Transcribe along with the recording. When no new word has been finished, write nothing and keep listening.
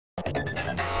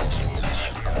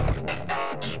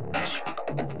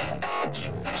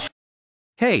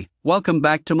Hey, welcome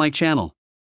back to my channel.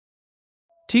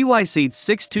 TYC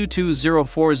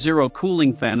 622040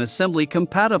 cooling fan assembly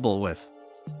compatible with.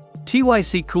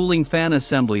 TYC cooling fan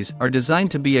assemblies are designed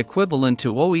to be equivalent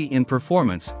to OE in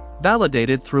performance,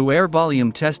 validated through air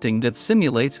volume testing that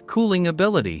simulates cooling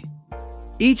ability.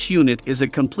 Each unit is a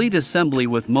complete assembly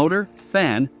with motor,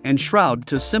 fan, and shroud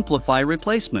to simplify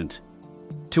replacement.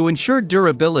 To ensure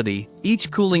durability, each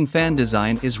cooling fan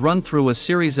design is run through a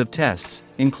series of tests,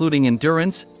 including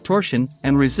endurance, torsion,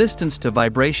 and resistance to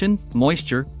vibration,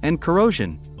 moisture, and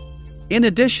corrosion. In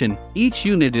addition, each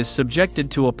unit is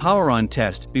subjected to a power-on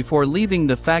test before leaving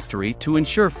the factory to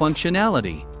ensure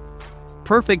functionality.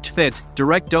 Perfect fit,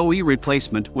 direct OE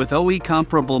replacement with OE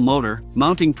comparable motor,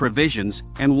 mounting provisions,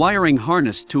 and wiring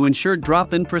harness to ensure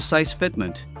drop-in precise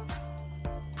fitment.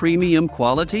 Premium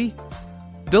quality?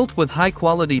 Built with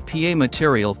high-quality PA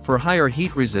material for higher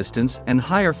heat resistance and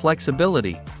higher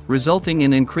flexibility, resulting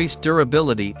in increased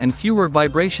durability and fewer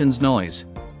vibrations noise.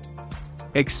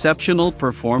 Exceptional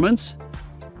performance?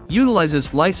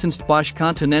 Utilizes licensed Bosch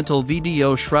Continental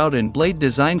VDO shroud and blade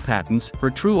design patents for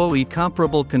true OE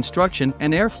comparable construction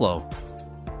and airflow.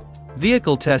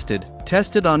 Vehicle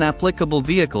tested on applicable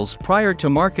vehicles prior to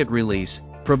market release,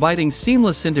 providing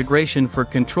seamless integration for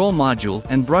control module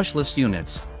and brushless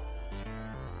units.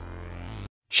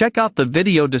 Check out the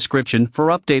video description for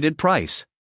updated price.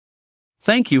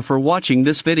 Thank you for watching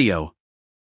this video.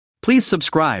 Please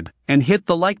subscribe and hit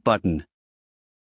the like button.